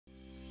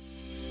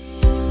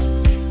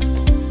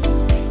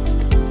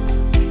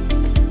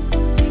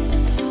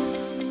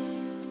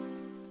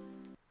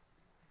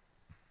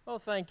Well,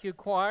 thank you,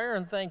 choir,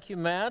 and thank you,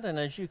 Matt. And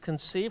as you can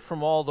see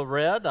from all the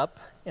red up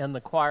in the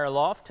choir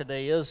loft,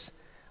 today is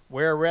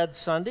Wear Red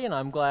Sunday, and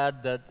I'm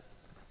glad that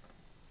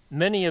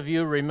many of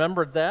you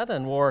remembered that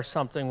and wore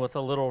something with a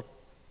little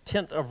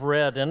tint of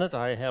red in it.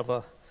 I have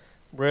a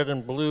red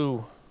and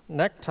blue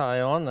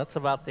necktie on. That's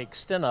about the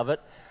extent of it.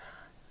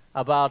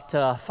 About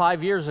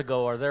 5 years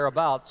ago or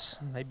thereabouts,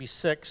 maybe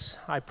 6,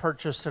 I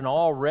purchased an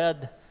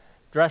all-red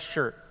dress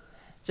shirt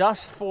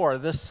just for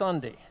this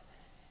Sunday.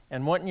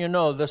 And wouldn't you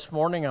know, this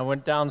morning I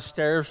went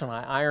downstairs and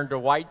I ironed a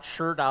white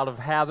shirt out of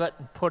habit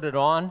and put it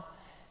on.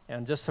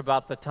 And just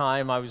about the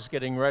time I was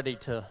getting ready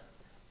to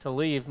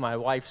leave, my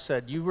wife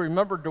said, "You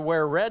remembered to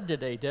wear red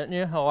today, didn't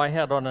you?" Oh, I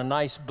had on a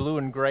nice blue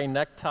and gray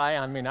necktie.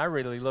 I mean, I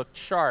really looked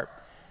sharp.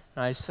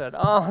 And I said,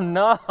 "Oh,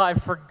 no, I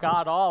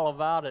forgot all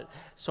about it."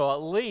 So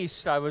at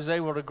least I was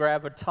able to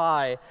grab a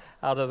tie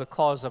out of the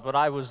closet, but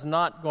I was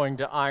not going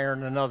to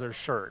iron another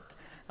shirt.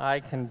 I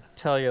can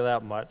tell you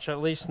that much, at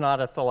least not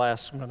at the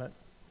last minute.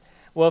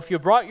 Well, if you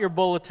brought your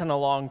bulletin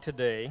along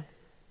today,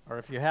 or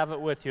if you have it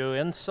with you,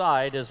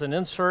 inside is an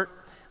insert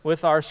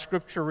with our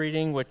scripture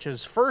reading, which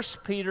is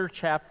 1 Peter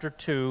chapter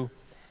 2.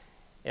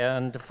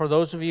 And for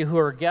those of you who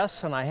are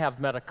guests, and I have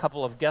met a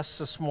couple of guests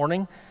this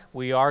morning,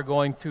 we are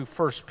going through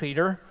 1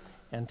 Peter,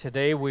 and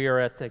today we are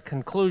at the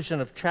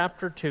conclusion of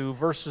chapter 2,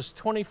 verses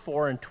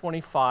 24 and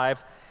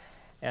 25,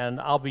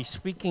 and I'll be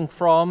speaking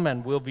from,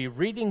 and we'll be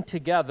reading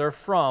together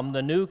from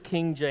the New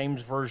King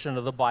James Version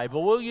of the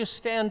Bible. Will you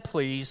stand,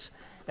 please,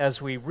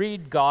 as we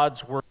read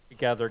God's Word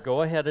together?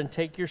 Go ahead and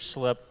take your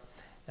slip,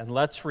 and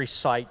let's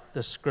recite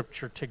the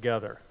scripture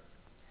together.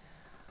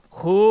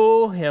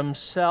 Who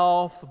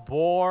himself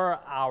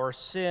bore our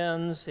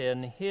sins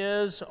in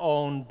his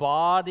own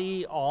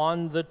body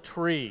on the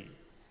tree,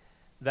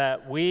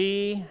 that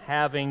we,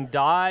 having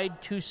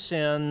died to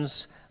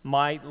sins,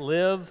 might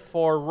live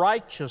for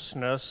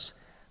righteousness,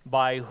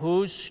 by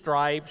whose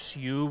stripes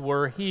you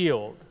were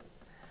healed.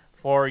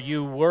 For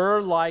you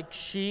were like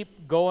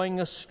sheep going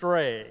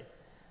astray,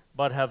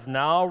 but have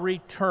now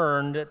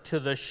returned to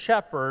the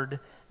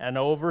shepherd and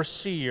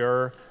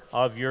overseer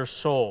of your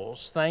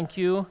souls. Thank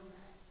you.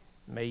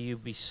 May you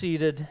be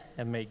seated,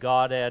 and may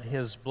God add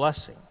his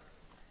blessing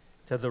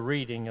to the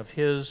reading of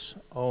his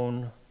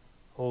own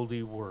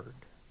holy word.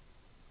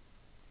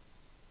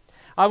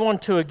 I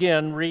want to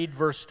again read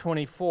verse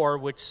 24,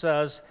 which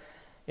says,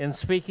 in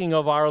speaking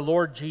of our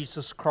Lord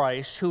Jesus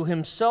Christ, who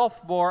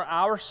himself bore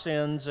our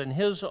sins in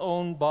his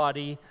own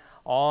body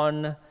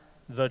on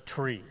the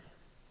tree.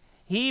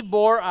 He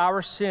bore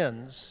our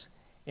sins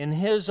in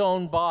his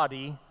own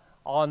body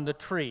on the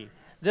tree.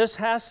 This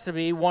has to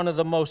be one of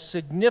the most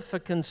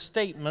significant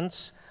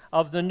statements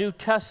of the New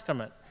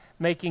Testament,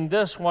 making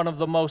this one of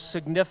the most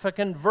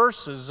significant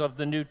verses of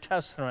the New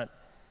Testament.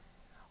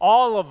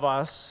 All of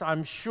us,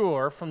 I'm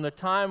sure, from the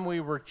time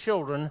we were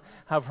children,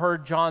 have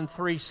heard John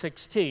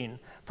 3:16,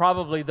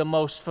 probably the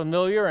most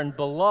familiar and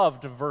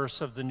beloved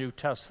verse of the New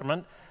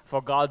Testament.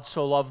 For God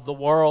so loved the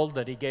world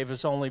that he gave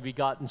his only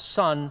begotten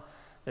Son,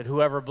 that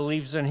whoever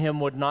believes in him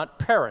would not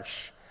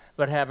perish,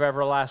 but have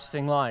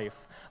everlasting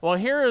life. Well,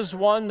 here is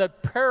one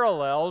that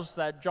parallels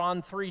that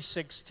John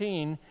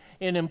 3:16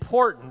 in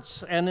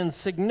importance and in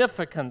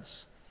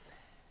significance.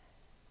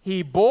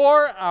 He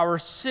bore our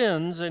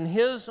sins in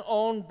his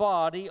own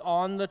body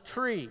on the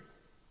tree.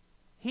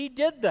 He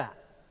did that.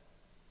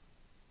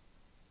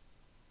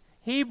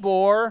 He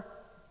bore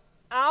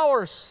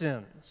our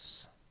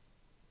sins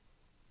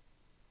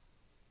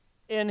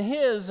in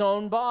his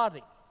own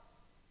body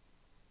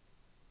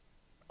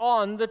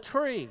on the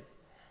tree.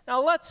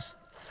 Now let's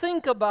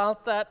think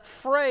about that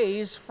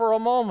phrase for a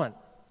moment.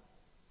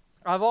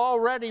 I've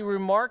already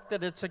remarked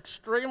that it's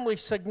extremely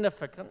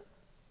significant.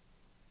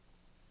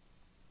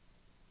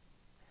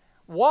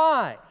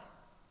 Why?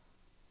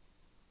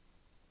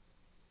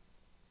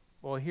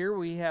 Well, here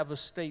we have a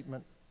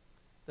statement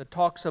that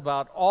talks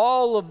about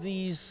all of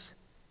these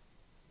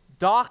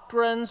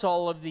doctrines,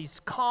 all of these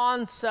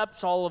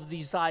concepts, all of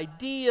these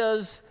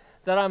ideas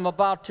that I'm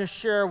about to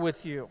share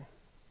with you.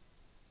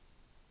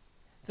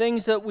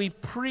 Things that we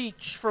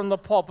preach from the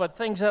pulpit,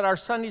 things that our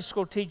Sunday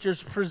school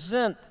teachers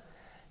present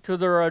to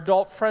their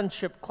adult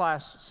friendship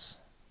classes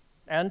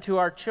and to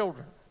our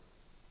children.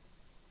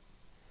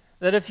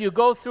 That if you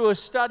go through a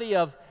study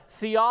of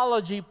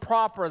theology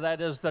proper,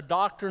 that is the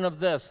doctrine of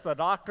this, the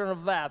doctrine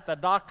of that, the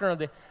doctrine of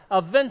the,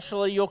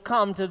 eventually you'll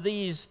come to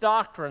these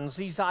doctrines,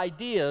 these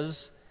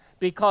ideas,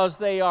 because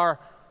they are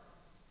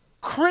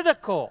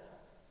critical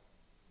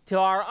to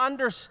our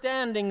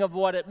understanding of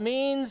what it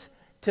means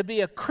to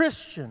be a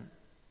Christian,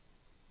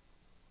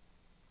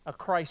 a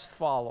Christ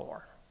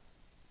follower,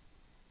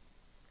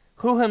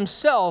 who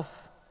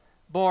himself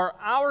bore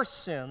our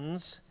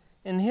sins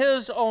in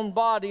his own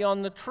body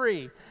on the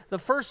tree. The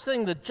first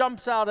thing that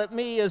jumps out at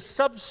me is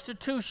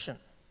substitution.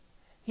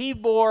 He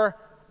bore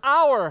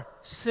our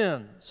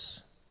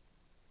sins.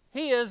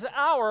 He is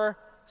our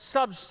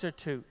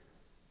substitute.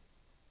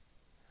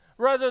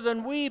 Rather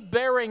than we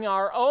bearing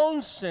our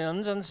own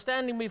sins and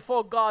standing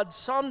before God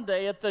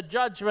someday at the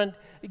judgment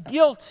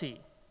guilty,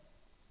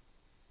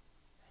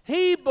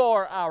 He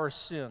bore our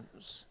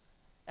sins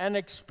and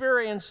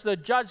experienced the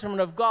judgment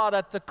of God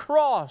at the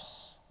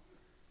cross.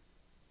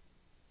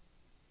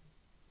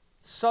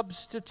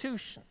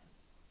 Substitution.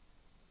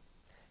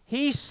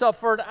 He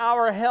suffered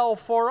our hell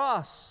for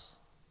us.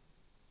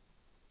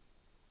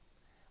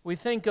 We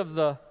think of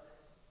the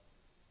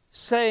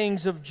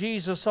sayings of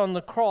Jesus on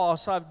the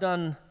cross. I've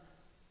done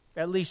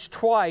at least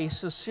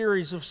twice a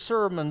series of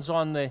sermons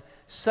on the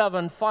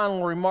 7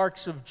 final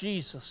remarks of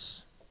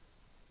Jesus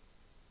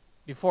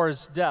before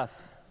his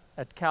death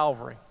at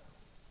Calvary.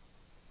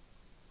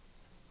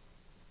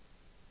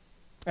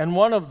 And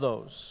one of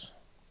those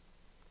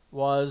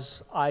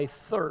was, I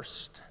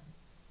thirst.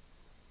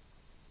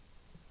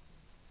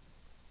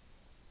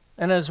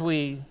 And as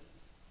we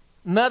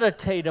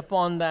meditate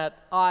upon that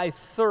I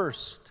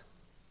thirst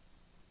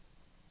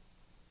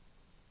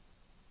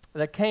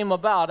that came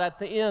about at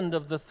the end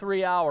of the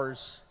 3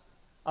 hours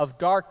of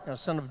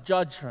darkness and of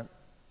judgment,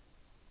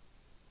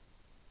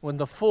 when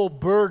the full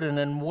burden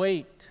and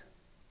weight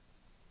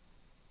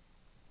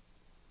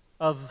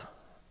of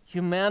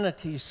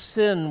humanity's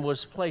sin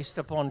was placed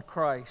upon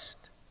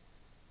Christ,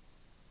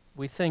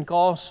 we think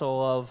also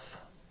of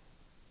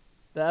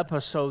the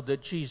episode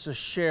that Jesus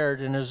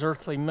shared in his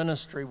earthly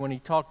ministry when he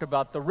talked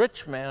about the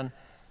rich man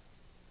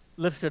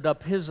lifted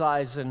up his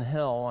eyes in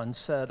hell and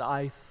said,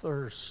 I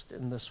thirst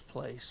in this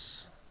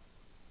place.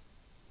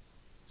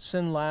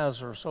 Send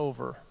Lazarus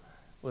over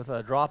with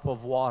a drop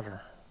of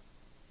water,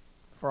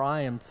 for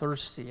I am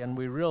thirsty. And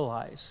we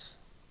realize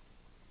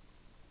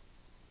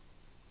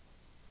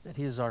that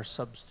he is our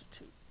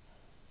substitute.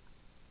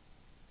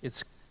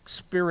 It's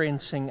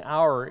experiencing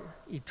our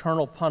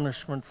eternal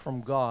punishment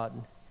from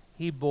God.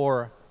 He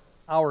bore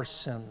our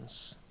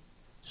sins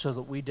so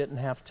that we didn't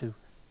have to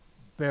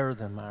bear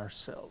them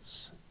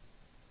ourselves.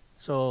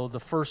 So the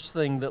first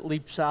thing that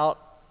leaps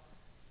out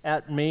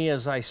at me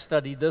as I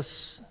study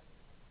this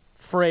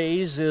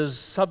phrase is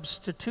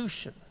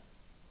substitution.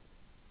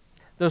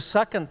 The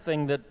second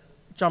thing that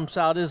jumps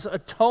out is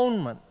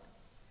atonement.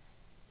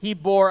 He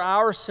bore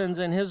our sins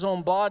in his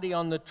own body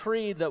on the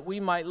tree that we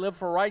might live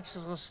for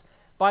righteousness,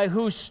 by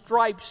whose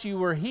stripes you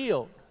were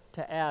healed,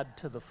 to add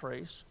to the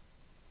phrase.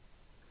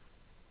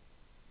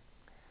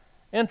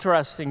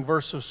 Interesting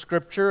verse of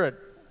Scripture. It,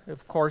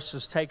 of course,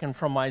 is taken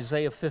from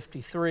Isaiah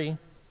 53.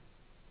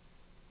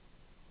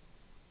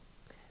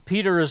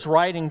 Peter is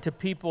writing to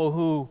people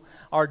who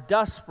are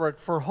desperate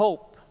for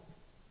hope.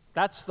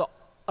 That's the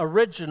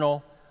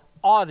original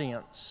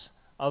audience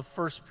of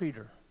 1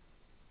 Peter.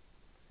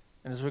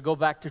 And as we go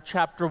back to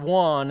chapter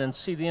 1 and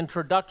see the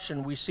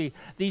introduction, we see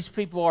these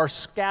people are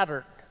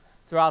scattered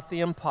throughout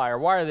the empire.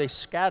 Why are they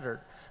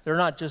scattered? They're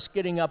not just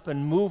getting up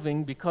and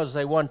moving because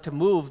they want to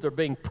move. They're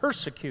being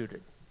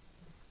persecuted.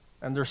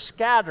 And they're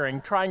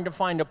scattering, trying to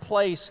find a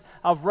place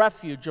of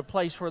refuge, a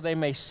place where they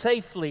may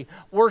safely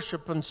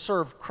worship and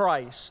serve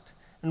Christ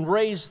and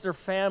raise their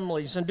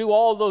families and do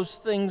all those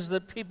things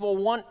that people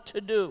want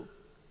to do.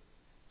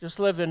 Just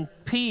live in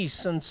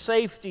peace and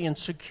safety and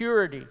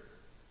security,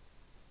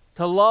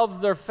 to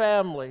love their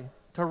family,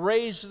 to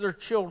raise their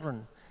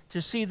children,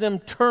 to see them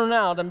turn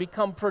out and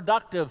become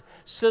productive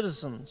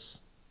citizens.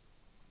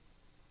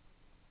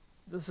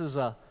 This is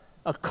a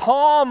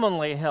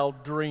commonly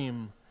held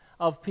dream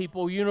of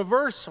people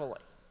universally.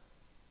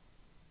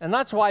 And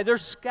that's why they're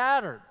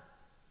scattered.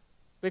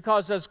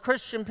 Because as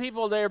Christian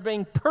people, they are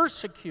being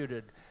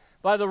persecuted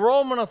by the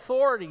Roman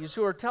authorities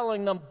who are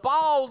telling them,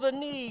 bow the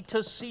knee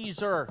to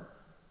Caesar.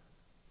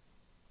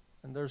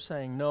 And they're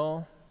saying,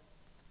 no,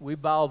 we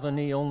bow the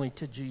knee only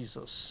to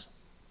Jesus.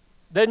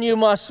 Then you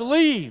must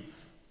leave.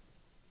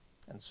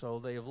 And so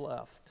they have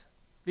left.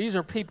 These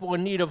are people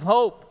in need of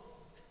hope.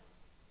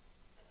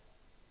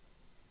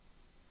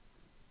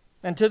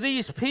 And to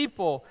these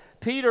people,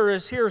 Peter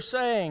is here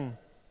saying,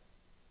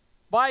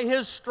 by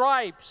his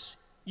stripes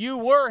you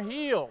were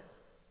healed.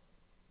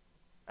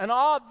 An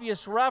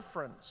obvious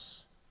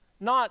reference,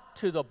 not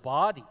to the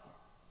body,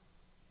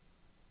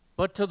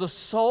 but to the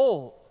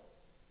soul.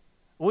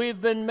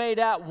 We've been made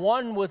at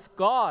one with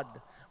God.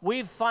 We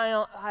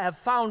have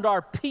found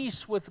our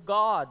peace with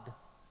God.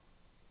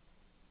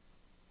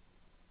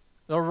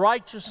 The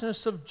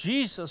righteousness of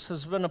Jesus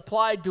has been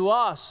applied to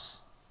us.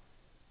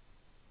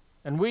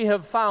 And we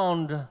have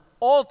found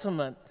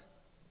ultimate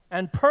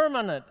and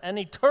permanent and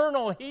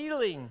eternal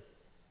healing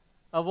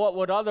of what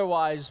would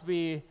otherwise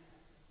be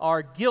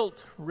our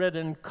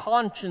guilt-ridden,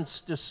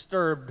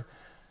 conscience-disturbed,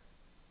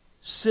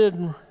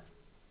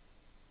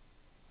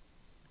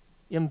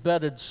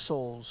 sin-embedded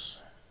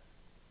souls.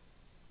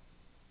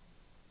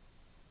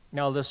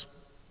 Now, this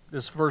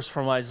verse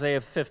from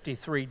Isaiah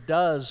 53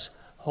 does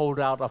hold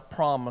out a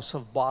promise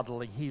of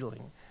bodily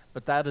healing,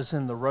 but that is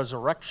in the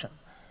resurrection,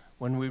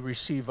 when we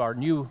receive our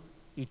new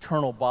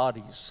eternal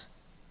bodies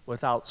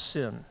without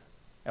sin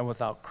and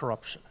without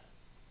corruption.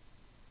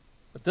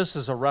 But this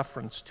is a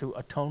reference to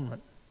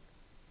atonement.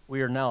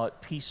 We are now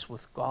at peace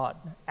with God,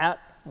 at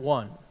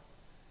one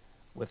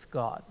with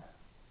God.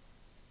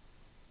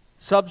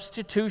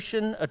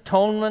 Substitution,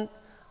 atonement,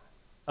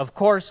 Of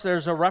course,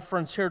 there's a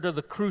reference here to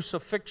the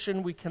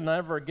crucifixion. We can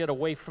never get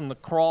away from the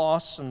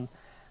cross, and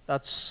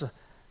that's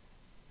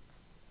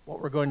what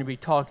we're going to be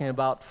talking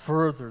about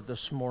further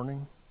this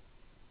morning.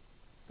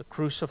 The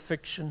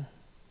crucifixion,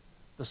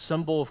 the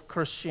symbol of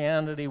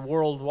Christianity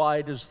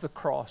worldwide, is the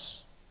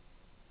cross.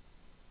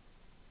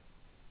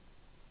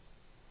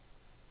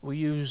 We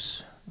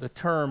use the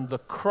term the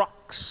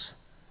crux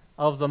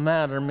of the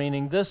matter,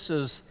 meaning this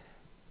is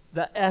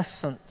the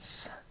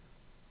essence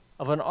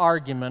of an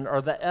argument,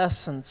 or the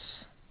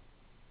essence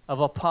of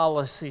a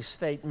policy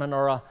statement,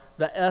 or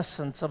the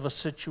essence of a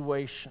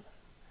situation.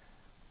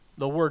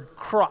 The word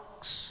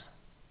crux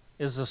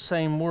is the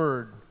same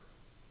word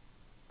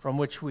from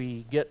which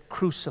we get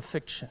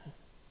crucifixion.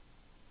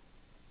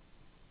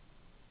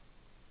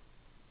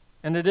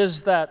 And it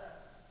is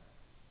that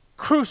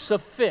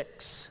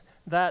crucifix,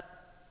 that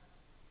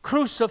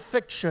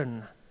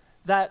crucifixion,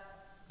 that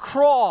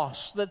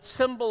cross that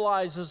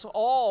symbolizes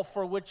all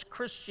for which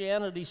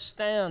Christianity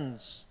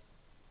stands.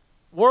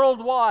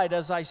 Worldwide,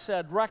 as I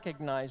said,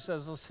 recognized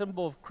as a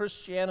symbol of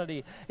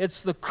Christianity.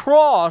 It's the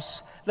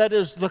cross that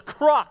is the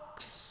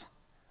crux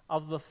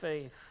of the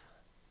faith.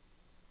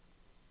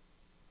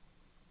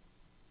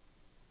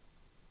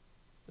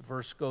 The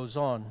verse goes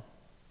on.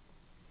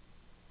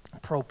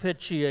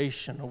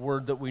 Propitiation, a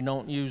word that we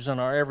don't use in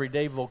our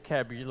everyday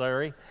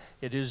vocabulary.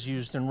 It is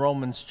used in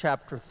Romans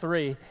chapter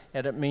 3,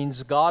 and it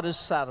means God is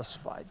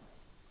satisfied.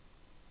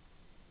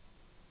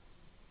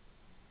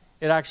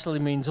 It actually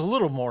means a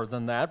little more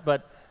than that,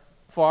 but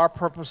for our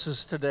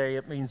purposes today,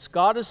 it means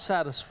God is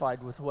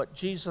satisfied with what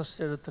Jesus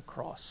did at the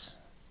cross.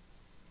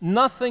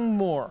 Nothing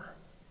more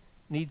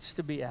needs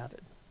to be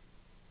added.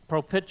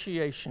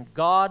 Propitiation.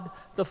 God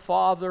the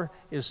Father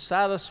is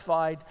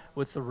satisfied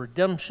with the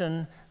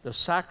redemption, the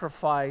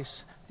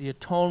sacrifice, the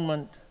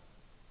atonement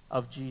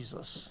of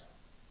Jesus.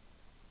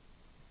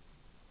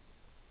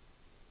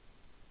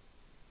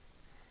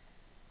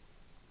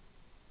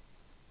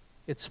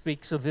 It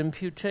speaks of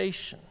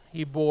imputation.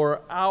 He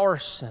bore our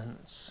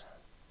sins.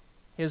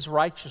 His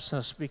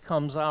righteousness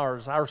becomes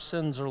ours. Our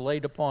sins are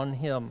laid upon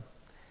Him.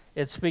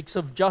 It speaks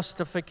of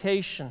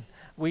justification.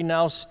 We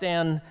now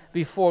stand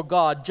before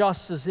God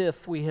just as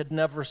if we had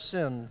never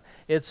sinned.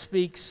 It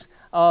speaks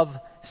of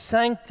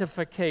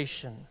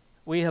sanctification.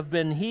 We have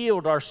been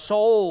healed. Our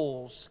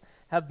souls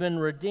have been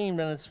redeemed.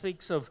 And it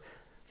speaks of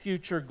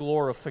future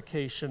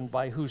glorification,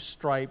 by whose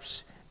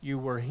stripes you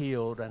were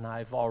healed. And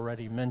I've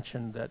already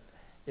mentioned that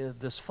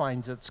this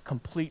finds its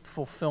complete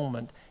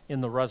fulfillment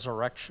in the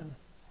resurrection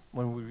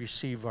when we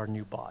receive our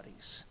new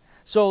bodies.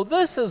 So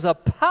this is a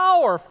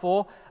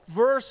powerful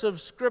verse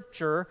of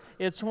Scripture.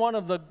 It's one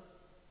of the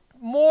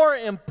more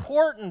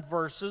important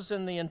verses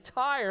in the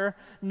entire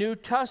New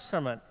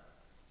Testament.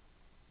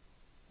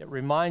 It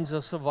reminds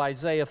us of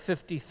Isaiah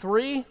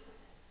 53,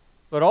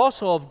 but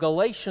also of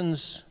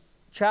Galatians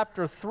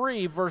chapter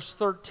 3, verse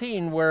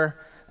 13, where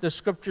the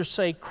Scriptures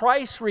say,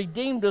 Christ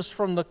redeemed us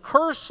from the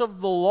curse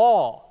of the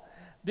law,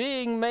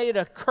 being made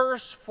a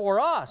curse for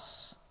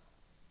us.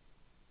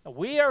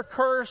 We are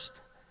cursed.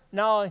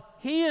 Now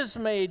He is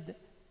made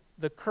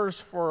the curse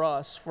for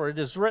us, for it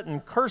is written,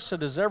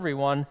 cursed is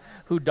everyone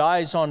who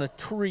dies on a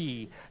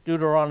tree,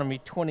 Deuteronomy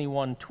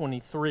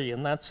 21:23,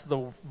 and that's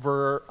the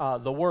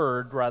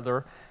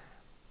word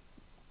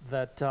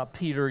that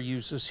Peter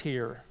uses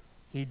here.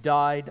 He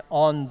died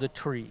on the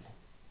tree.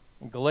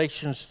 In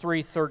Galatians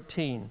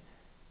 3:13,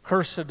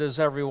 cursed is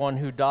everyone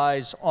who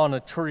dies on a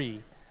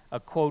tree, a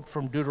quote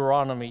from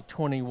Deuteronomy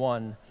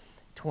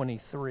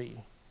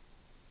 21:23.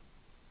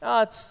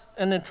 It's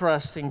an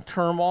interesting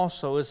term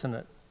also, isn't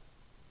it?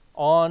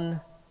 On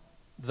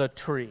the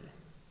tree.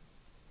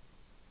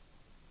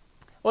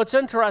 What's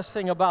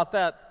interesting about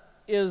that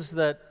is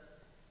that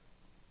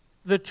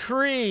the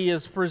tree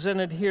is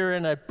presented here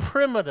in a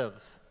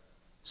primitive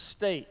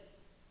state.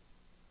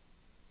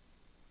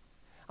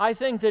 I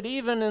think that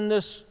even in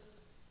this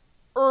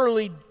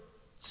early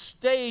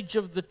stage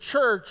of the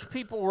church,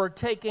 people were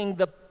taking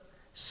the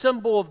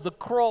symbol of the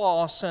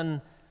cross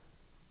and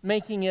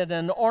making it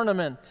an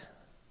ornament,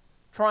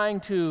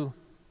 trying to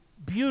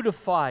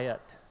beautify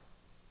it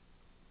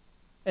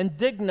and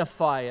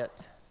dignify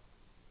it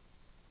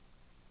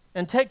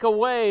and take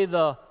away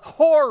the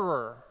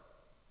horror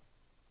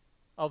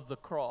of the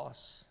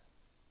cross.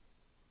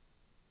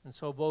 And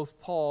so both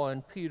Paul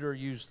and Peter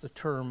use the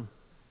term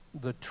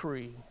the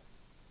tree.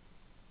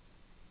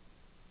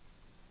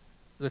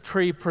 The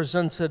tree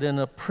presents it in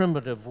a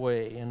primitive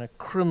way, in a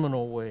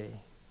criminal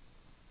way.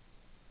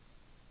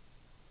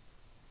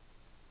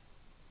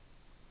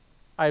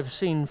 I've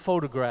seen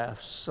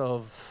photographs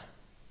of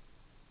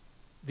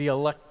the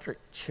electric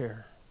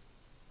chair.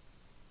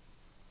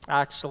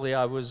 Actually,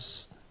 I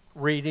was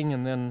reading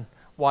and then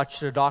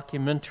watched a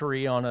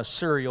documentary on a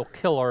serial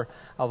killer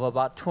of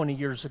about 20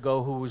 years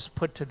ago who was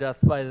put to death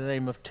by the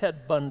name of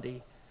Ted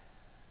Bundy.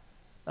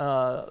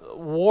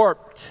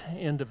 Warped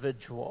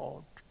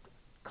individual,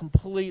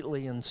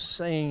 completely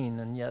insane,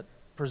 and yet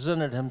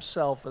presented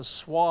himself as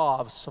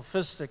suave,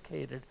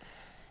 sophisticated,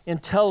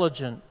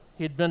 intelligent.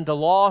 He'd been to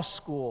law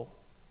school.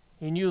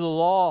 He knew the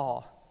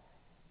law.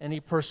 and he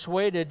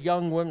persuaded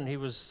young women. He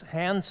was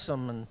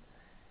handsome,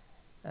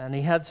 and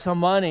he had some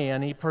money,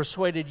 and he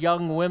persuaded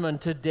young women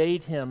to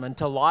date him and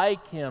to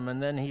like him,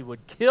 and then he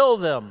would kill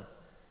them.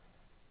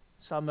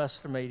 Some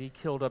estimate he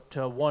killed up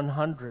to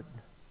 100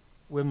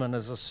 women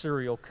as a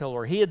serial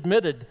killer. He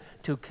admitted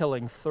to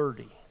killing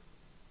 30,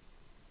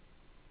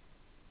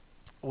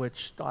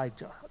 which I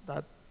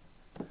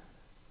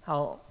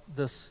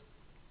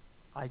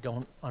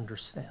don't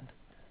understand it.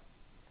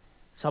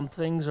 Some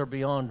things are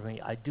beyond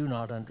me. I do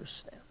not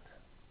understand.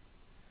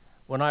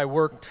 When I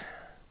worked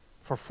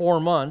for 4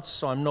 months,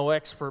 so I'm no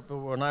expert, but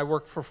when I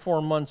worked for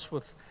 4 months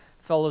with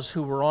fellows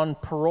who were on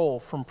parole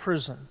from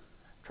prison,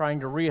 trying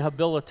to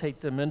rehabilitate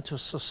them into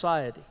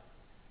society,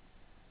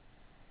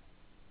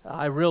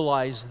 I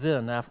realized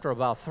then, after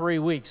about 3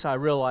 weeks, I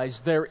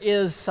realized there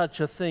is such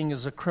a thing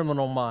as a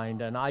criminal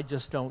mind, and I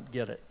just don't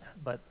get it.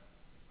 But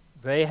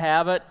they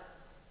have it,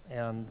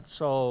 and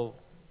so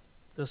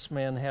this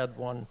man had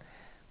one.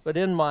 But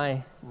in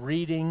my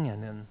reading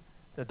and in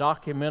the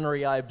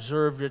documentary I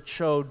observed, it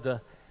showed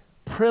the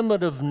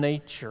primitive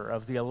nature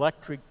of the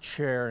electric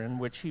chair in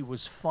which he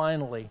was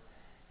finally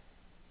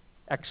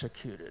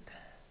executed.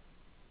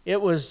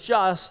 It was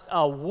just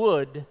a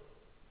wood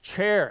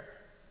chair,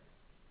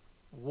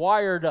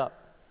 wired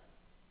up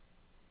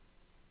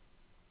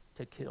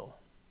to kill.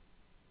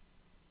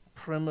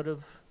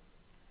 Primitive,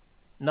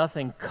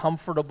 nothing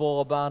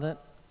comfortable about it,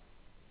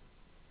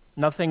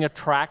 nothing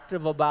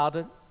attractive about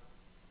it.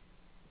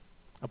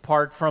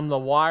 Apart from the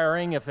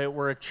wiring, if it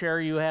were a chair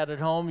you had at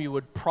home, you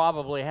would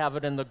probably have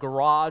it in the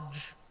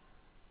garage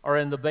or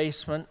in the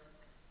basement,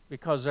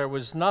 because there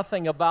was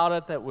nothing about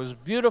it that was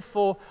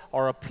beautiful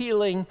or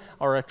appealing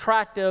or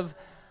attractive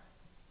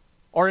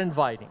or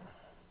inviting.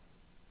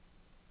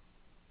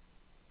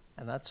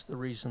 And that's the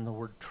reason the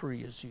word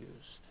tree is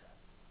used.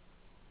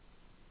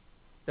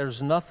 There's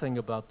nothing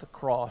about the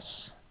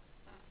cross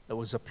that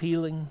was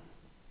appealing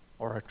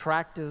or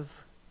attractive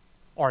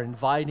or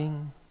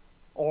inviting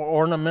or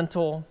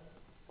ornamental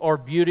or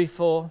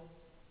beautiful.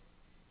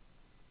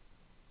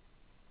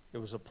 It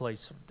was a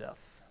place of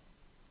death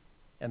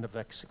and of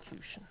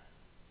execution.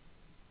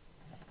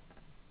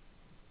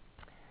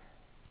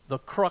 The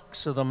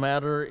crux of the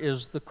matter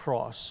is the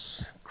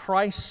cross.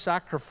 Christ's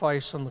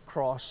sacrifice on the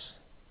cross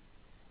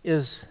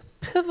is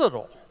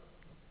pivotal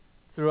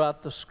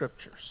throughout the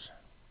Scriptures.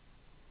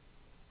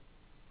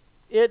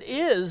 It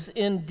is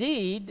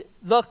indeed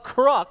the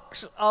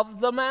crux of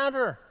the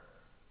matter.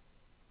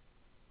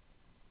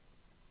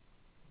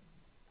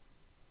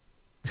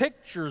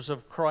 Pictures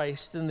of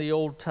Christ in the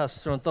Old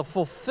Testament, the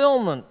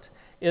fulfillment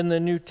in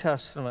the New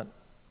Testament.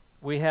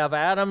 We have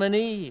Adam and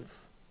Eve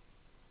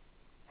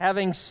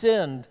having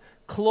sinned,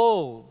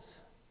 clothed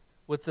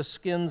with the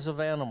skins of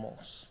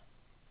animals.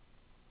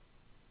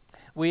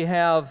 We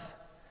have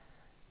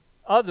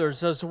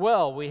others as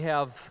well. We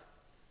have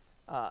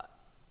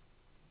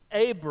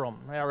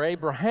Abram, or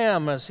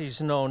Abraham as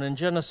he's known in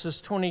Genesis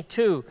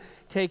 22,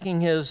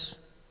 taking his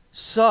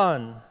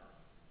son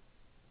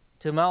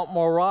to Mount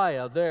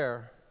Moriah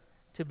there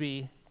to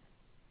be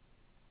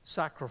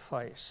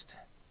sacrificed.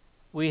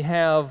 We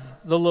have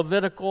the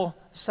Levitical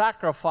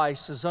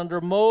sacrifices under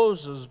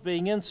Moses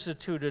being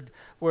instituted,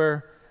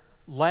 where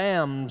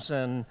lambs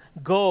and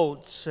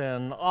goats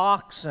and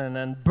oxen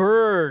and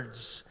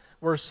birds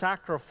were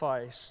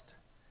sacrificed,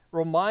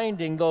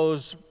 reminding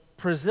those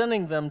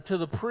presenting them to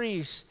the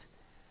priest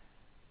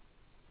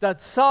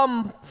that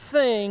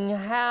something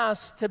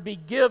has to be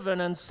given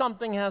and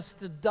something has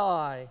to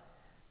die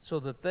so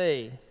that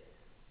they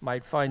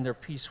might find their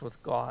peace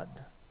with God,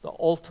 the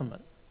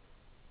ultimate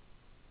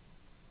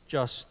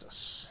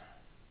justice.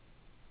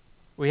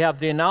 We have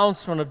the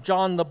announcement of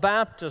John the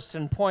Baptist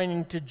in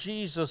pointing to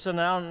Jesus and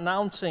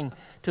announcing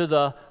to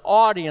the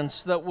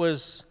audience that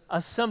was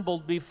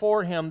assembled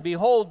before him,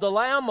 "Behold, the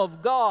Lamb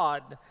of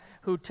God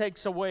who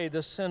takes away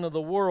the sin of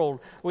the world."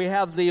 We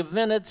have the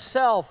event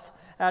itself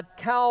at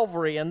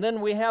Calvary, and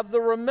then we have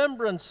the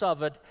remembrance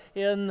of it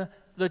in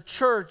the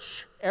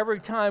church every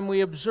time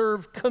we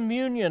observe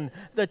communion,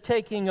 the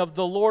taking of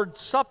the Lord's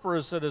Supper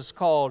as it is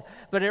called.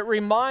 But it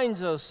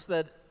reminds us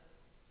that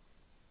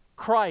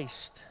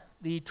Christ,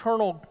 the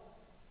eternal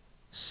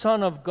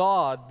Son of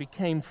God,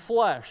 became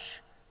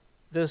flesh.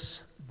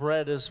 "This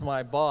bread is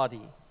my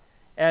body,"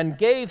 and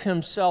gave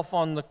himself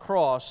on the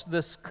cross.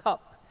 "This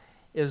cup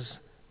is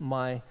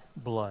my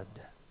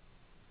blood."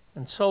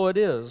 And so it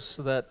is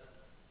that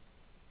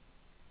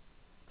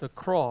the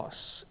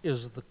cross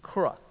is the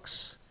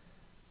crux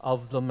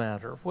of the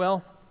matter.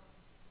 Well,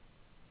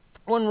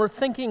 when we're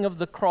thinking of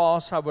the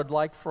cross, I would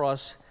like for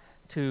us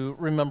to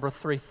remember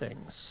three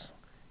things.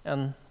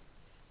 And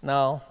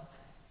now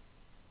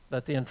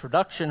that the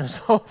introduction is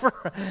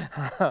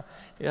over,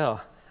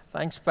 yeah,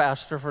 thanks,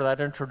 Pastor, for that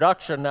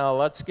introduction. Now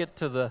let's get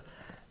to the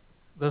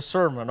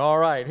sermon. All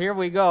right, here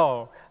we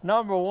go.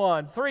 Number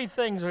one, three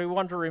things we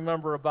want to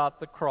remember about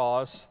the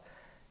cross.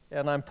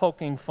 And I'm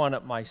poking fun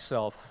at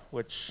myself,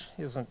 which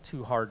isn't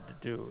too hard to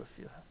do if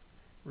you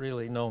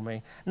really know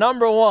me.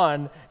 Number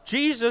one,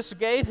 Jesus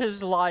gave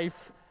his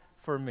life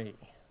for me.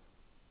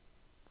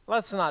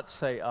 Let's not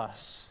say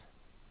us.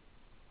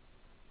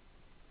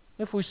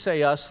 If we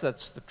say us,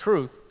 that's the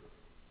truth.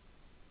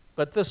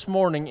 But this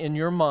morning, in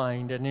your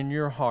mind and in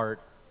your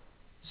heart,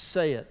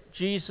 say it.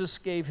 Jesus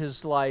gave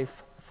his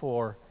life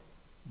for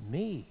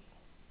me.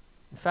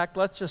 In fact,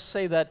 let's just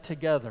say that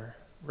together.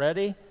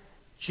 Ready?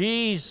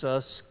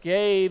 Jesus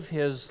gave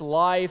his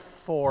life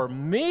for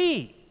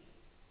me.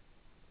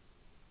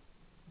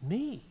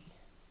 Me.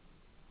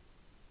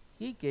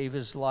 He gave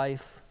his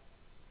life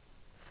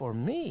for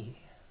me.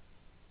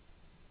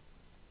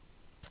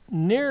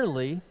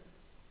 Nearly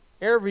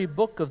every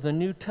book of the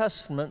New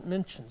Testament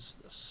mentions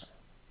this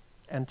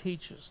and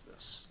teaches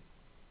this.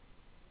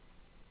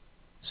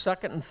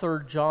 2nd and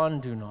 3rd John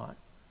do not.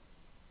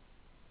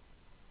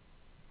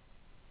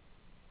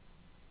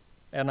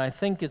 And I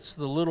think it's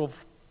the little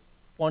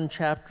one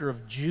chapter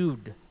of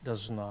Jude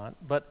does not.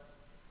 But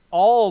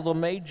all the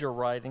major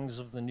writings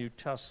of the New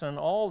Testament,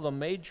 all the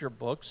major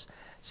books,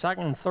 2nd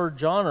and 3rd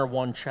John are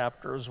one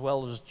chapter as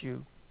well as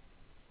Jude.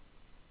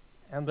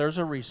 And there's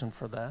a reason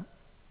for that.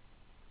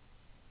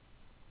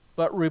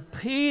 But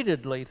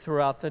repeatedly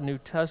throughout the New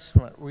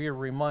Testament, we are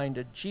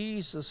reminded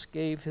Jesus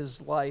gave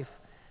his life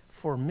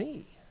for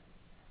me.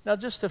 Now,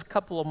 just a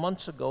couple of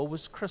months ago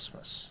was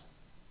Christmas.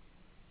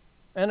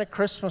 And at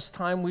Christmas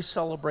time, we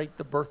celebrate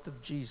the birth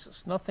of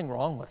Jesus. Nothing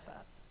wrong with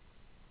that.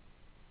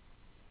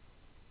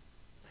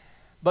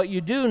 But you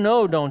do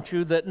know, don't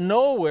you, that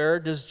nowhere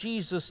does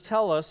Jesus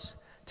tell us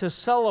to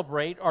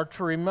celebrate or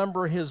to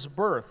remember his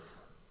birth.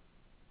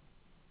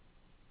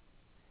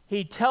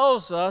 He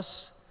tells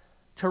us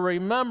to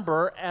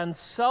remember and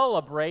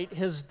celebrate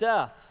his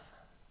death.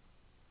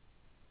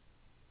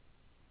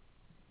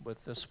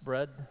 With this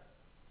bread,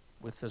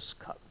 with this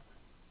cup.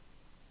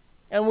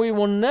 And we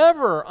will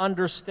never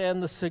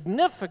understand the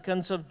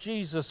significance of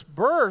Jesus'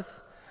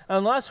 birth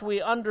unless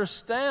we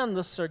understand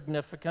the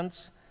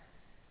significance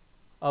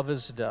of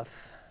his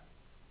death.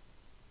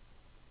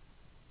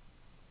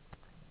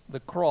 The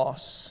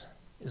cross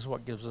is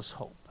what gives us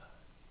hope.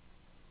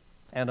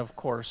 And of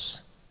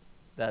course,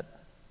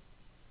 that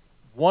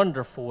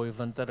wonderful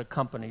event that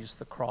accompanies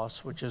the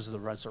cross, which is the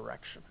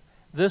resurrection.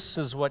 This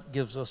is what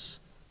gives us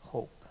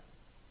hope.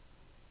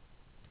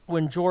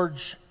 When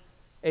George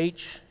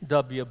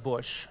H.W.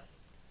 Bush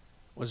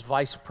was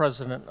Vice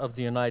President of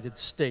the United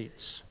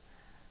States,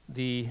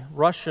 the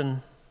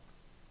Russian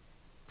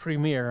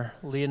Premier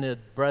Leonid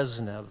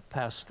Brezhnev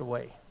passed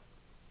away.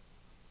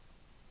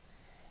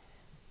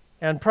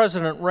 And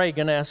President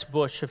Reagan asked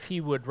Bush if he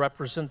would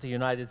represent the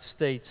United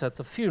States at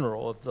the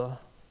funeral of the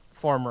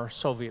former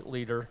Soviet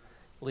leader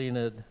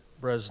Leonid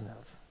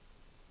Brezhnev.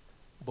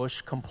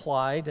 Bush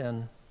complied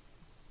and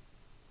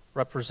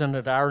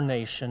represented our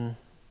nation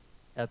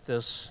at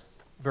this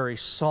very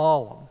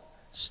solemn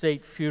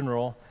state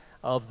funeral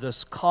of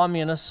this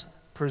communist,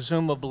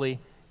 presumably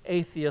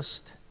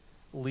atheist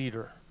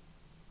leader.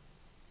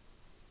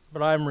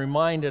 But I'm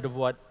reminded of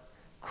what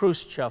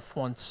Khrushchev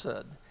once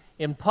said.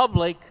 In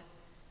public,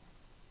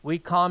 we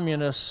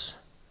communists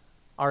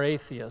are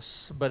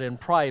atheists, but in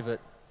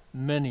private,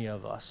 many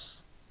of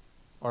us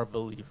are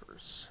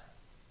believers.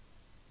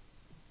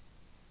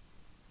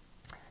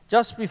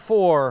 Just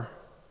before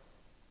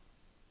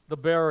the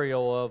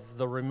burial of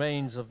the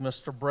remains of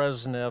Mr.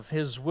 Brezhnev,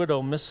 his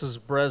widow, Mrs.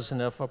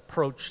 Brezhnev,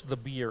 approached the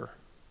bier.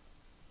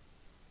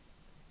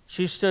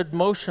 She stood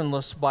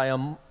motionless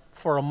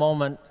for a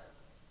moment,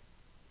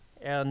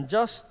 and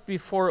just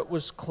before it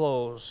was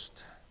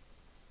closed,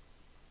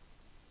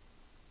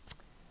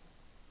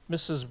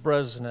 Mrs.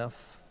 Brezhnev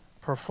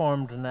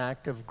performed an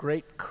act of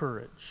great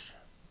courage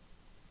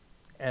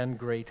and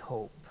great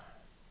hope.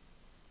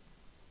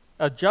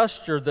 A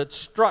gesture that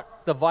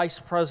struck the Vice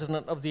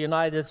President of the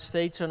United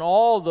States and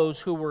all those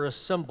who were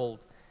assembled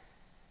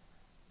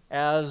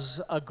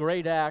as a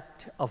great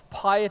act of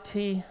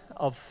piety,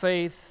 of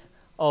faith,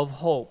 of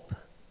hope.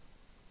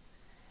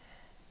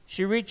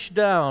 She reached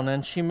down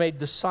and she made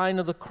the sign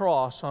of the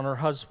cross on her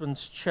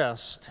husband's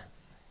chest.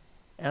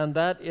 And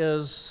that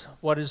is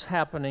what is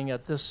happening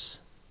at this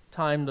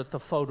time that the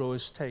photo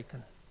is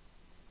taken.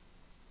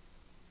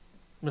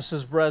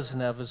 Mrs.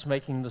 Brezhnev is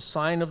making the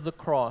sign of the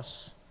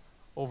cross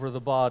over the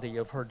body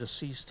of her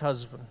deceased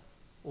husband,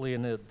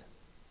 Leonid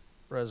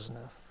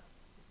Brezhnev.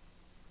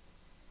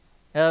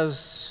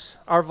 As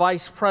our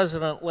vice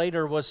president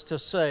later was to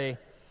say,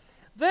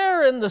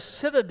 there in the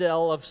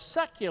citadel of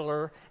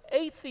secular,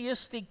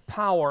 atheistic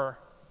power,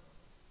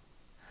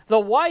 the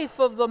wife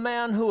of the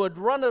man who had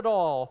run it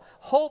all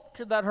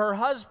hoped that her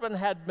husband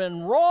had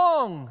been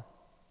wrong.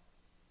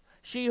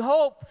 She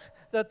hoped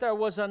that there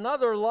was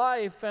another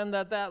life and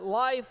that that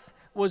life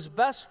was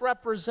best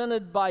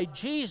represented by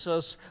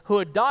Jesus, who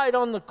had died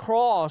on the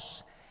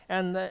cross,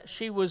 and that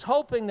she was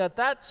hoping that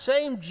that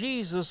same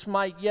Jesus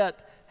might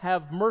yet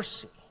have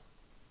mercy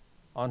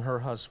on her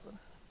husband.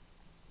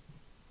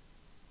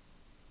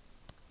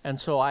 And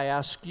so I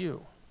ask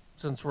you,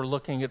 since we're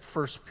looking at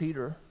 1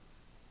 Peter,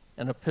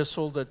 an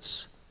epistle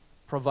that's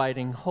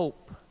providing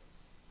hope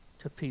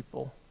to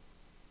people,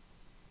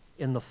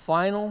 in the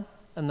final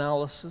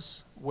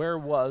analysis, where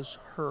was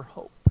her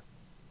hope?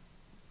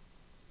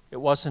 It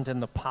wasn't in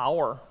the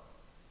power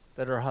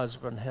that her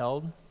husband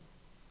held.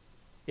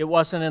 It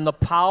wasn't in the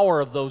power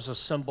of those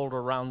assembled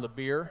around the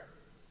bier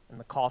and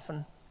the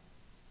coffin.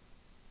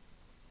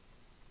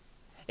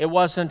 It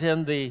wasn't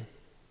in the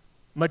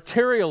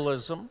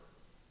materialism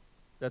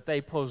that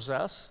they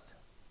possessed.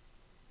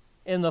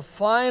 In the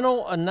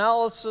final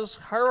analysis,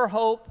 her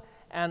hope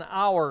and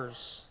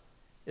ours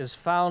is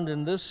found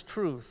in this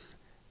truth: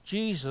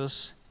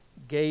 Jesus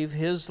gave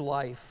his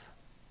life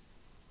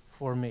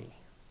for me.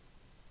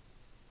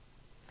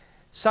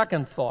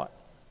 Second thought,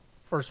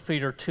 1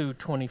 Peter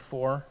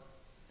 2:24,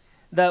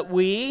 that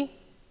we,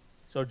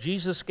 so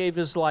Jesus gave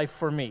his life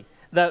for me,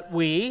 that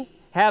we,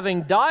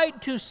 having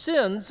died to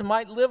sins,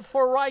 might live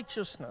for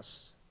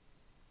righteousness.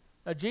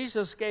 Now,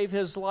 Jesus gave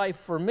his life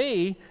for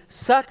me.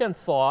 Second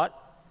thought,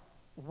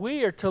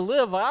 we are to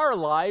live our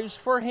lives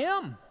for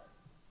him.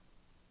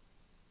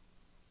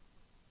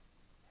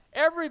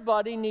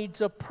 Everybody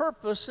needs a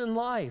purpose in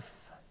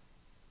life.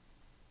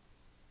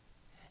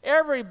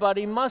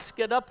 Everybody must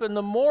get up in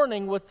the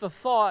morning with the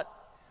thought,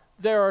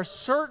 there are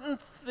certain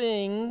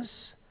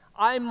things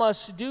I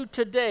must do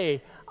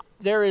today.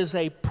 There is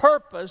a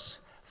purpose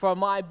for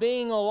my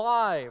being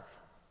alive.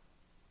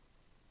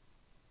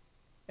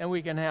 And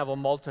we can have a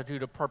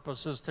multitude of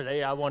purposes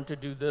today. I want to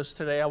do this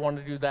today. I want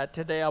to do that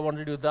today. I want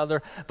to do the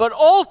other. But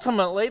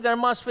ultimately, there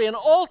must be an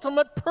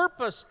ultimate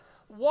purpose.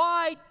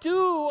 Why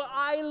do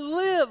I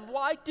live?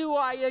 Why do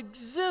I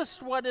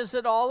exist? What is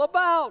it all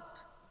about?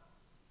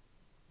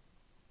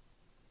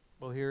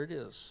 Well, here it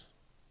is.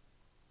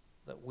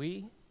 That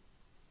we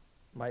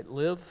might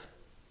live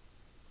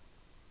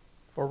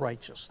for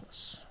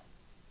righteousness.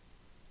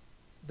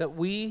 That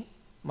we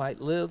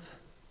might live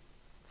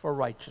for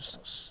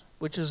righteousness,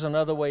 which is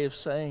another way of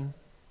saying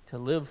to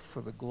live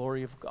for the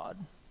glory of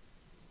God,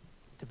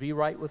 to be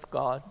right with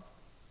God,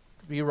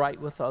 to be right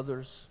with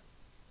others,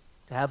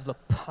 to have the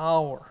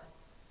power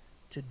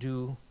to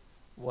do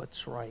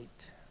what's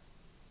right.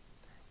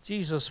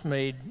 Jesus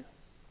made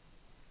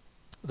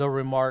the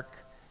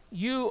remark,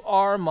 "You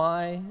are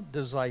my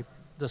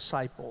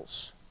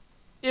disciples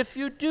if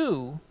you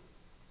do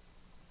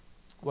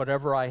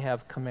whatever I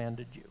have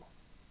commanded you."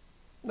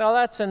 Now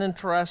that's an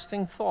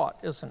interesting thought,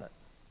 isn't it?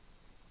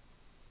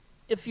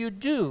 If you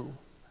do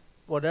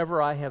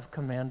whatever I have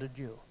commanded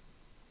you.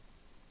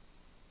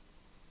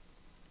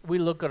 We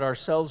look at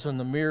ourselves in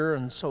the mirror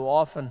and so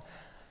often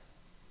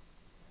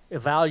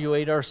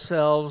evaluate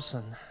ourselves,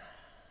 and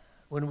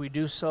when we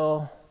do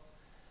so,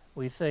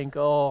 we think,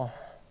 oh,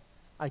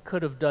 I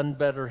could have done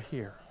better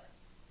here.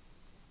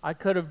 I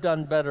could have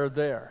done better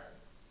there.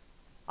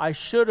 I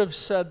should have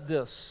said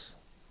this.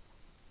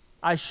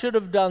 I should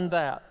have done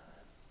that.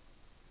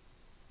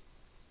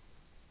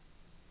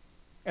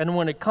 And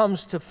when it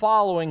comes to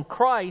following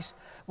Christ,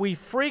 we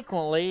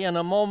frequently, in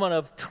a moment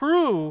of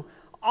true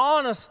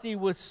honesty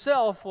with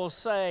self, will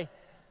say,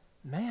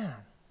 man,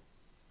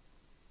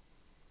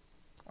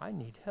 I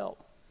need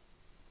help.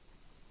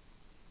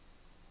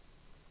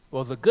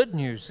 Well, the good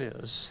news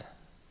is,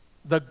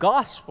 the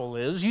gospel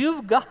is,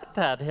 you've got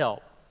that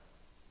help.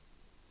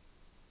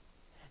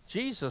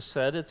 Jesus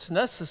said, it's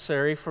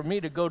necessary for me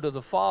to go to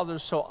the Father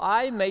so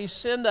I may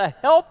send a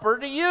helper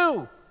to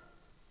you,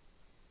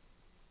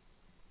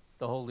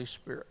 the Holy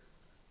Spirit.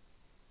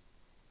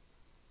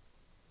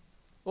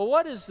 Well,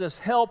 what is this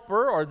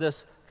helper or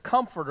this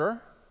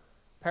comforter?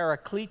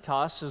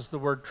 Parakletos is the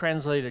word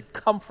translated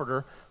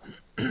comforter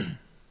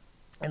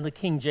in the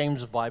King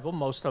James Bible.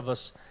 Most of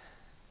us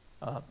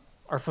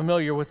are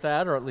familiar with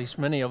that, or at least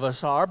many of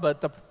us are,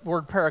 but the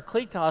word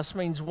parakletos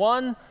means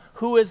one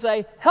who is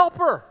a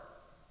helper.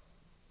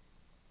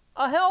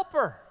 A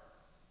helper.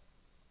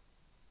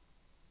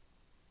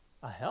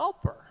 A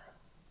helper.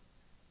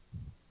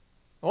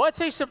 What's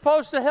he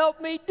supposed to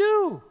help me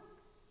do?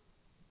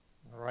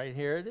 Right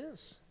here it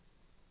is.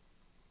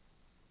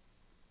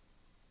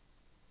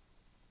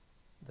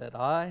 That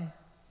I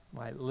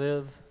might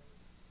live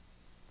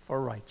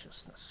for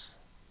righteousness.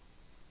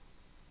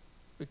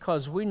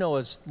 Because we know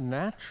as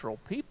natural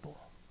people,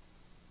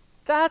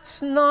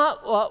 that's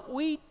not what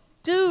we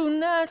do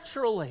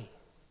naturally.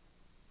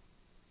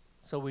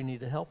 So we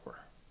need a helper.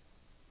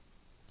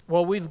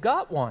 Well, we've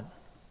got one.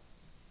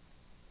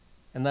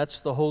 And that's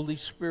the Holy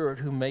Spirit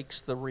who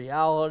makes the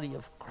reality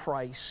of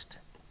Christ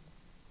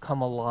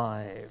come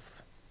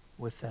alive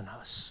within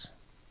us.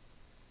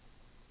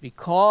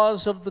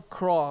 Because of the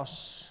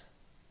cross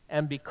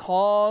and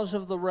because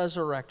of the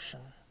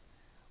resurrection,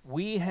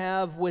 we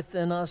have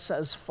within us,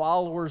 as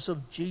followers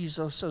of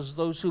Jesus, as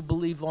those who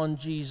believe on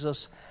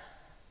Jesus,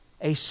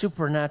 a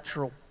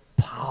supernatural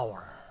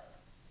power.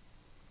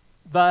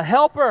 The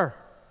helper,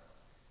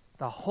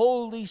 the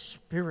Holy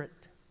Spirit,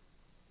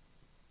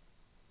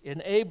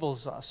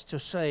 enables us to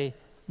say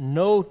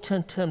no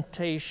to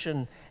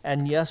temptation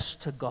and yes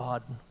to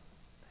God,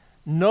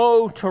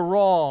 no to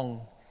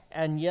wrong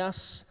and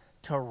yes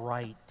to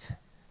right.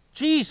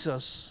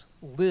 Jesus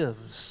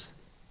lives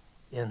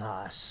in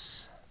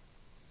us.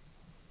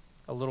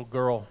 A little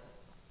girl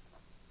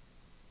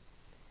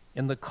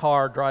in the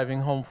car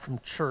driving home from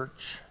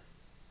church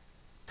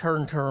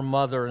turned to her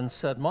mother and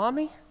said,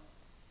 "Mommy,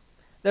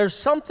 there's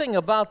something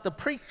about the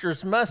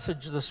preacher's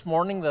message this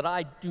morning that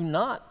I do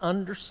not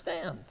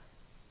understand."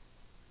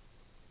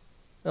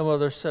 The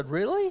mother said,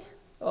 "Really?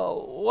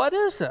 Oh, what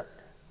is it?"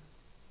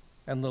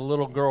 And the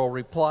little girl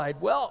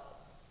replied, "Well,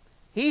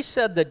 he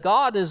said that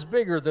God is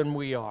bigger than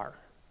we are.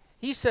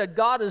 He said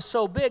God is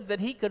so big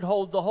that he could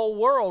hold the whole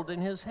world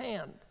in his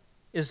hand.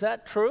 Is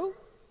that true?"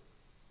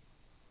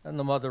 And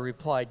the mother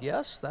replied,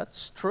 "Yes,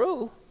 that's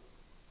true."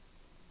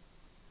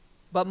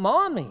 "But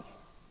Mommy,"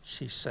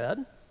 she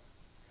said,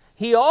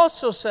 "he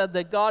also said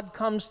that God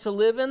comes to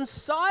live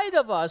inside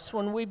of us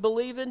when we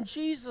believe in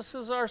Jesus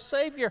as our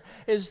Savior.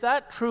 Is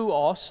that true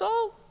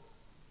also?"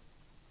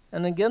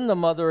 And again the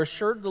mother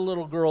assured the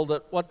little girl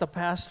that what the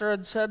pastor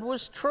had said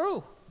was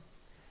true.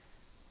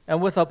 And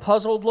with a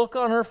puzzled look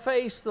on her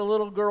face, the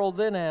little girl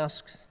then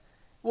asks,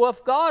 "Well,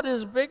 if God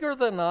is bigger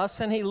than us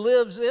and he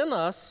lives in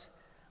us,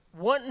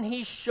 wouldn't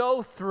he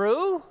show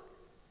through?"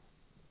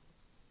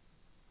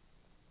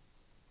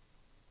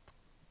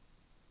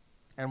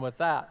 And with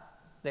that,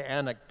 the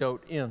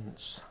anecdote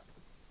ends.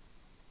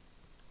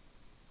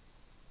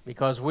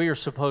 Because we are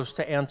supposed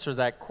to answer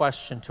that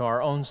question to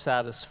our own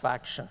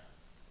satisfaction.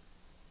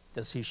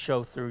 Does he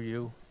show through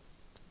you?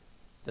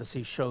 Does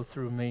he show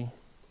through me?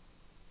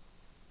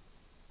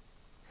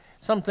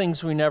 Some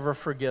things we never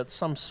forget.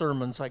 Some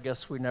sermons, I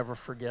guess, we never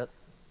forget.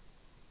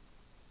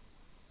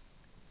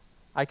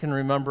 I can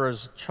remember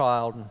as a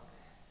child, and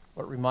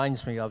what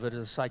reminds me of it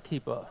is I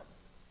keep a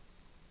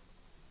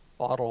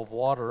bottle of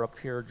water up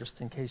here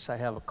just in case I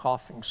have a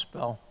coughing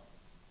spell.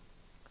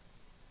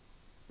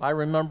 I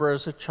remember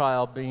as a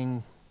child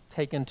being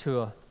taken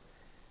to a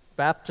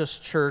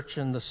Baptist church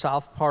in the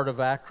south part of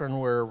Akron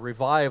where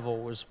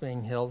revival was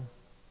being held.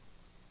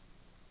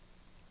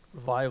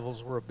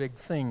 Revivals were a big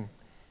thing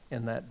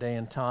in that day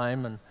and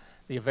time, and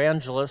the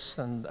evangelists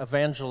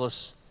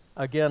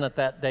again at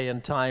that day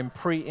and time,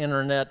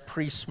 pre-internet,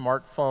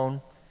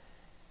 pre-smartphone,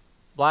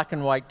 black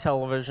and white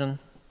television,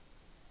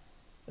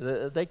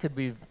 they could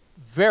be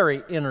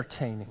very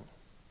entertaining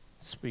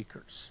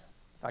speakers.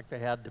 In fact, they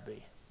had to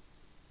be.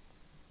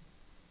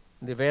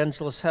 The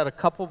evangelist had a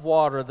cup of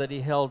water that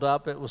he held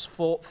up. It was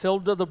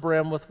filled to the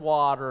brim with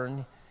water,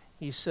 and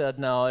he said,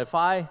 "Now, if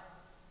I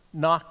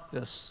knock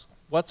this,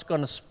 what's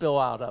going to spill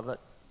out of it?"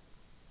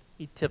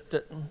 He tipped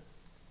it, and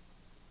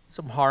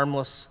some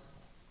harmless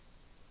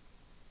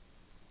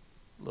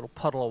little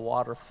puddle of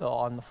water fell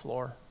on the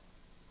floor.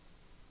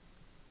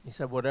 He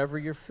said, "Whatever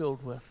you're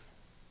filled with,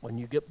 when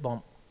you get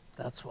bumped,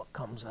 that's what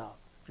comes out.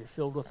 If you're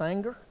filled with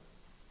anger,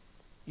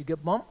 you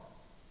get bumped,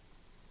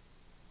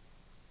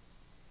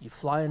 you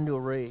fly into a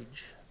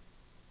rage.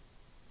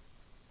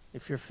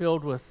 If you're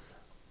filled with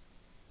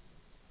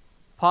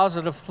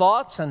positive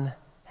thoughts and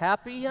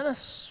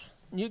happiness,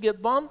 you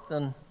get bumped,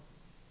 then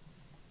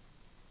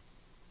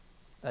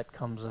that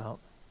comes out.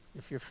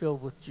 If you're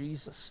filled with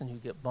Jesus and you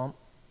get bumped,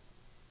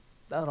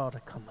 that ought to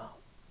come out.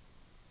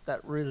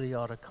 That really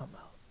ought to come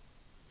out."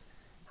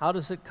 How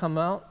does it come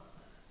out?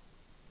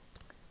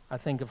 I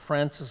think of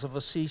Francis of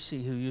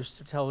Assisi, who used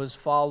to tell his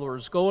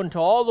followers, "Go into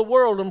all the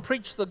world and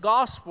preach the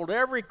gospel to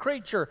every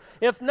creature.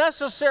 If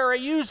necessary,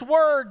 use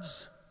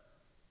words,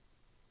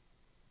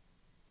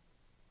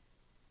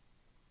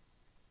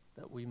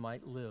 that we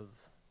might live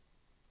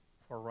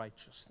for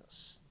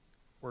righteousness."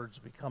 Words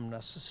become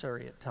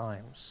necessary at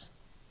times,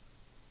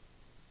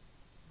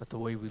 but the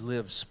way we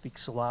live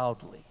speaks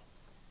loudly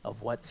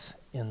of what's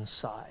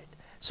inside.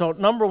 So,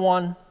 number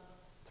one,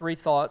 3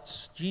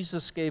 thoughts.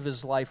 Jesus gave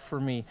his life for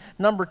me.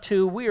 Number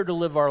 2, we are to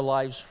live our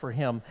lives for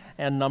him.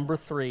 And number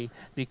 3,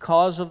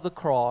 because of the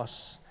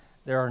cross,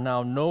 there are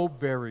now no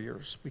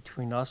barriers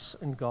between us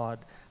and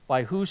God.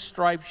 By whose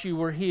stripes you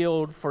were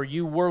healed, for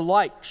you were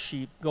like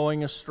sheep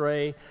going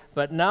astray,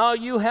 but now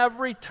you have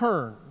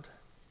returned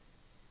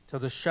to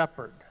the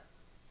shepherd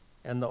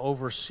and the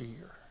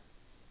overseer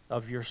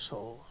of your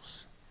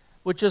souls.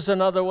 Which is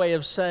another way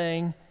of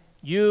saying,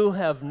 you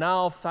have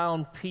now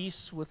found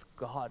peace with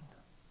God.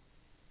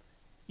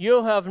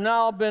 You have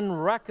now been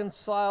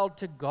reconciled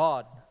to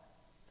God.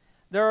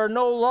 There are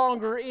no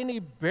longer any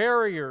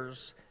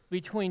barriers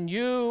between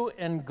you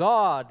and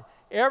God.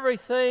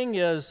 Everything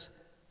is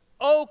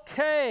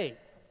okay.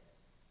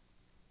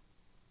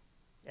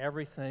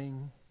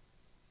 Everything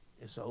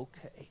is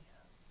okay.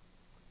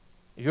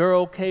 You're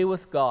okay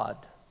with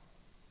God,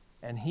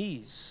 and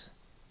He's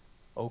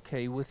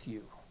okay with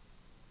you.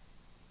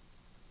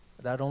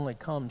 That only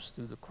comes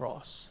through the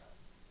cross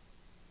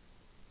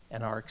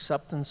and our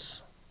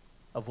acceptance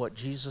of what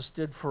Jesus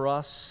did for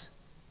us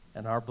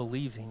and our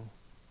believing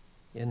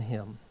in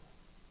Him.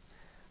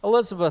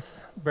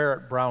 Elizabeth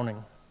Barrett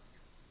Browning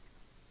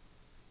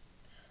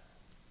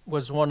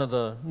was one of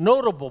the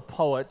notable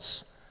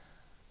poets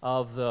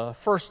of the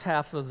first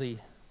half of the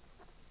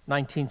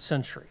 19th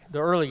century, the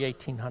early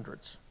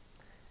 1800s.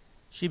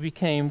 She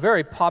became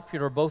very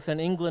popular both in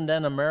England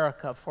and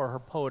America for her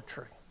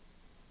poetry.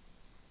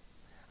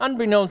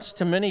 Unbeknownst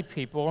to many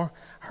people,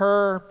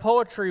 her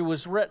poetry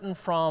was written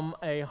from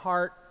a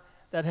heart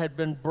that had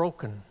been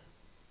broken.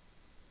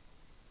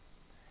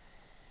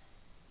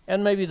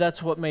 And maybe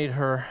that's what made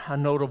her a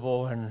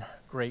notable and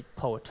great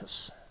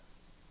poetess.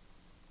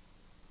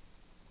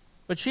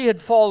 But she had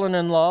fallen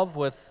in love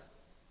with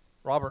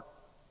Robert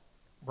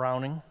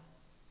Browning,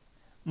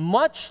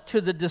 much to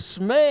the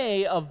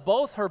dismay of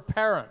both her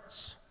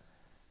parents,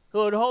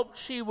 who had hoped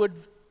she would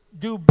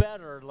do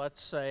better,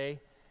 let's say,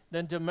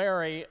 than to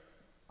marry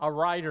a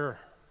writer.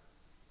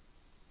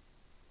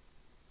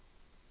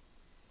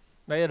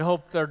 They had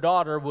hoped their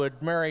daughter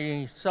would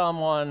marry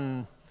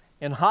someone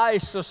in high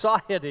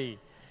society,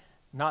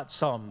 not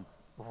some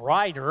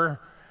writer.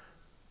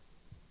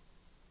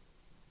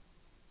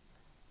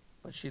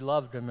 But she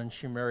loved him and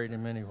she married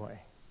him anyway.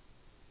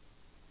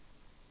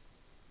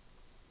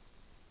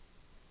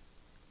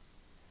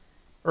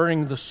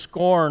 Earning the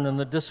scorn and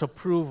the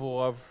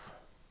disapproval of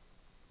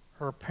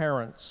her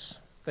parents,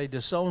 they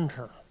disowned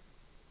her.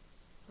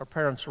 Her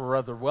parents were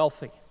rather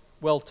wealthy,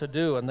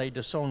 well-to-do, and they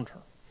disowned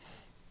her.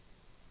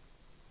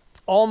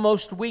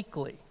 Almost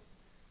weekly,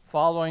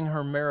 following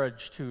her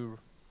marriage to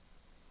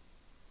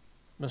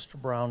Mr.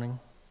 Browning,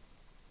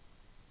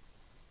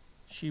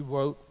 she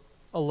wrote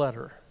a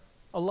letter,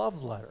 a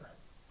love letter,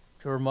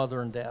 to her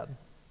mother and dad,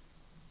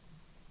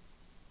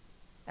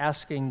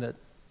 asking that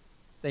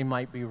they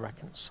might be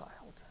reconciled.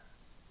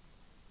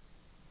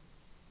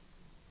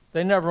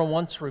 They never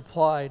once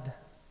replied.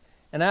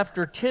 And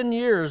after 10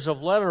 years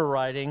of letter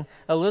writing,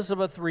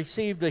 Elizabeth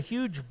received a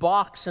huge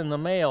box in the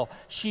mail.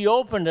 She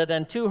opened it,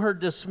 and to her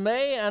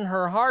dismay and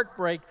her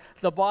heartbreak,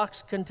 the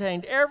box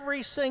contained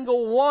every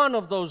single one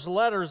of those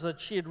letters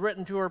that she had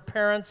written to her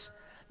parents,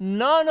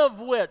 none of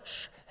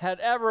which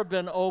had ever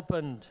been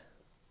opened.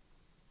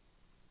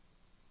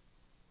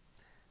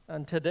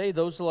 And today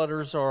those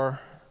letters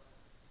are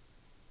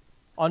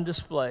on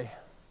display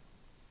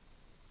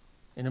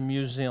in a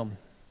museum.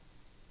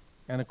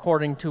 And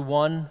according to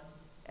one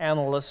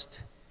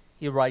analyst,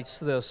 he writes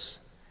this: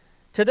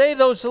 today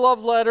those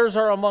love letters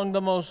are among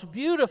the most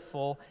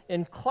beautiful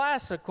in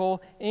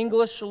classical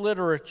English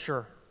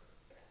literature.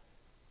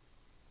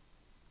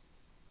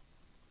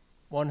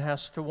 One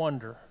has to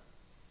wonder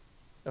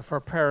if her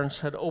parents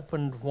had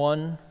opened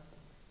one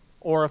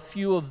or a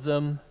few of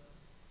them,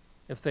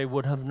 if they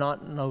would have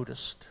not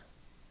noticed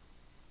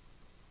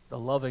the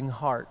loving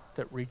heart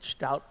that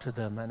reached out to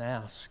them and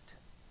asked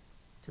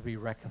to be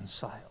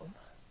reconciled.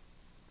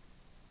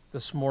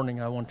 This morning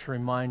I want to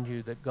remind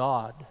you that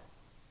God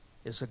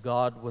is a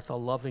God with a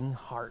loving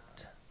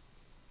heart.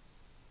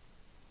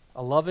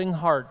 A loving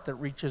heart that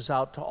reaches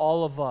out to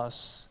all of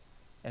us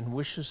and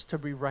wishes to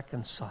be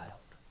reconciled.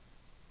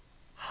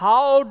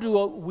 How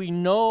do we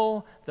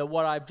know that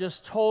what I've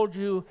just told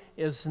you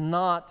is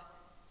not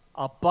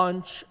a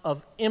bunch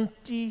of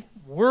empty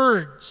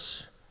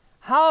words?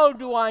 How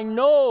do I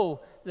know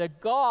that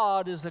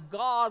God is a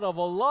God of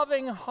a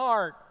loving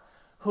heart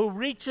who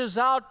reaches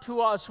out to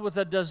us with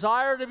a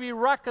desire to be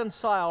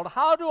reconciled?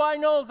 How do I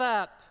know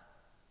that?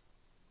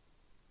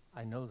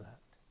 I know that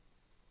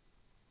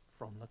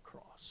from the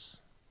cross.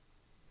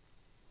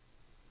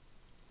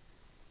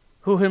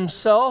 Who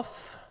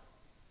himself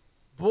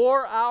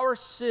bore our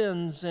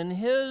sins in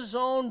his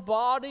own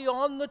body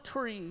on the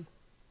tree,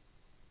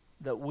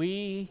 that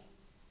we,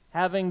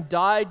 having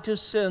died to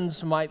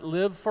sins, might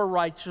live for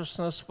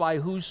righteousness, by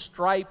whose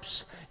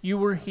stripes you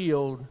were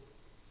healed.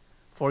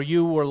 For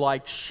you were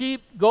like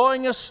sheep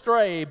going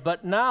astray,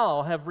 but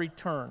now have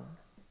returned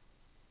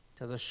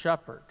to the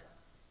shepherd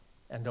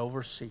and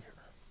overseer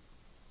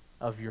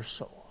of your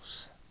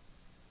souls.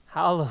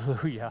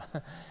 Hallelujah.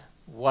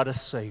 What a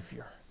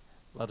Savior.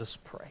 Let us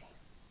pray.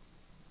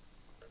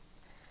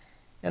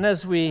 And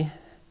as we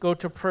go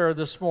to prayer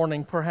this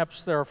morning,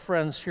 perhaps there are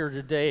friends here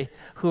today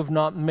who have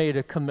not made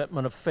a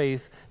commitment of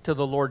faith to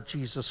the Lord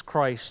Jesus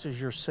Christ as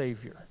your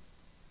Savior.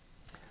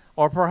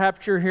 Or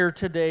perhaps you're here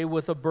today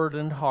with a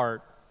burdened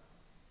heart,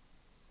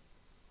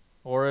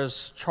 or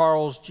as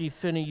Charles G.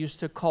 Finney used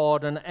to call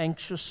it, an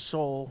anxious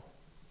soul.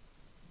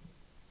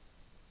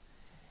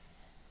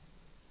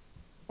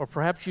 Or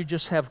perhaps you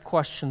just have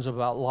questions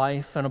about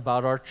life and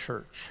about our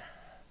church.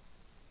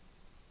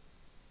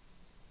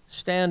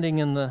 Standing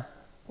in the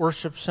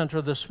worship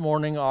center this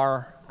morning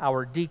are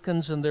our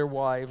deacons and their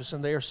wives,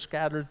 and they are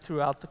scattered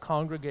throughout the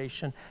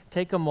congregation.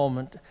 Take a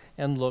moment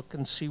and look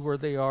and see where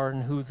they are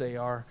and who they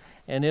are.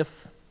 And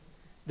if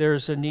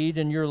there's a need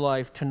in your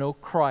life to know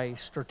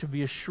Christ or to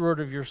be assured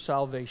of your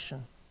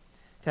salvation,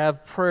 to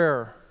have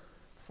prayer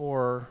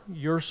for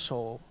your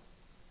soul,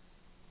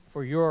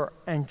 for your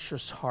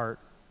anxious heart,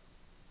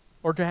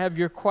 or to have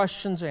your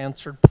questions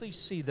answered, please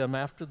see them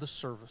after the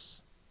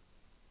service.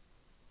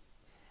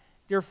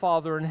 Dear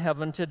Father in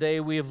heaven, today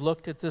we have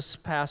looked at this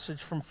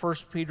passage from 1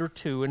 Peter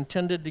 2,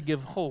 intended to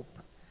give hope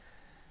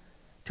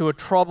to a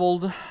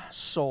troubled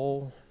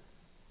soul,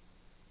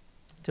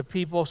 to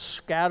people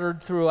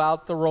scattered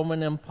throughout the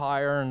Roman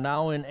Empire and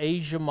now in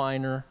Asia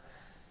Minor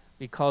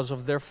because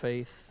of their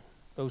faith,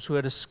 those who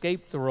had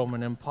escaped the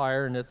Roman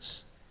Empire and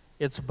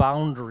its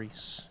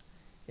boundaries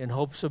in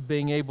hopes of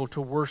being able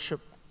to worship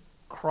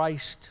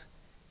Christ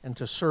and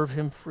to serve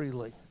Him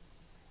freely.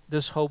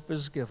 This hope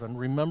is given.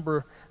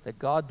 Remember that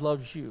God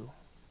loves you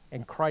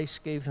and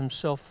Christ gave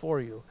himself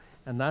for you.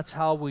 And that's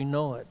how we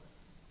know it.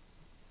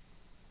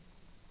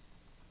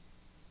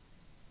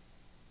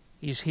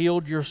 He's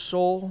healed your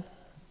soul.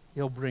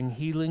 He'll bring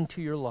healing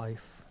to your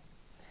life.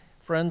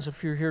 Friends,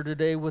 if you're here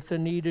today with a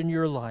need in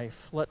your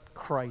life, let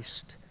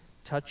Christ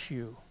touch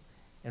you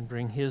and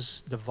bring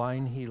his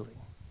divine healing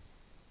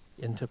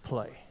into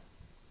play.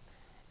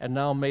 And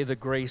now may the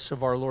grace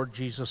of our Lord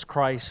Jesus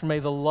Christ, may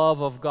the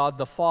love of God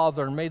the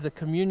Father, and may the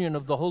communion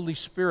of the Holy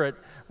Spirit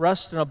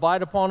rest and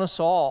abide upon us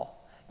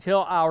all,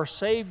 till our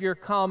Savior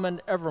come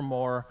and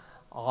evermore.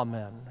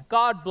 Amen.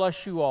 God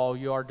bless you all.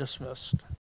 You are dismissed.